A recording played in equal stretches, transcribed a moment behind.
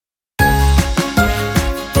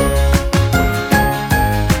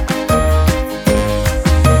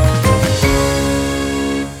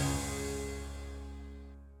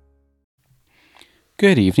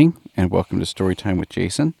Good evening, and welcome to Storytime with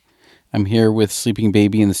Jason. I'm here with Sleeping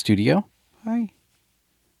Baby in the studio. Hi.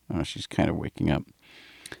 Oh, she's kind of waking up.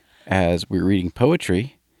 As we're reading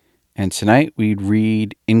poetry, and tonight we'd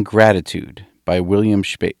read Ingratitude by William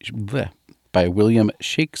Shakespeare.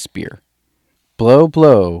 Blow,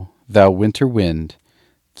 blow, thou winter wind,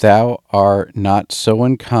 thou art not so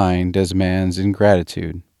unkind as man's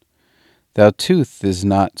ingratitude. Thou tooth is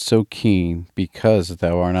not so keen because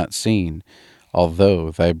thou art not seen,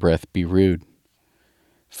 although thy breath be rude.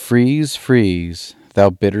 Freeze, freeze, thou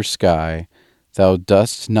bitter sky, thou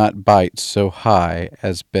dost not bite so high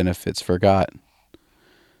as benefits forgot.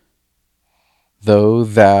 Though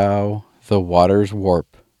thou the waters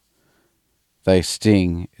warp, thy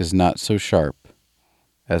sting is not so sharp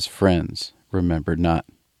as friends remembered not.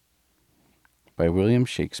 By William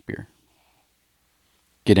Shakespeare.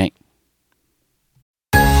 Good night.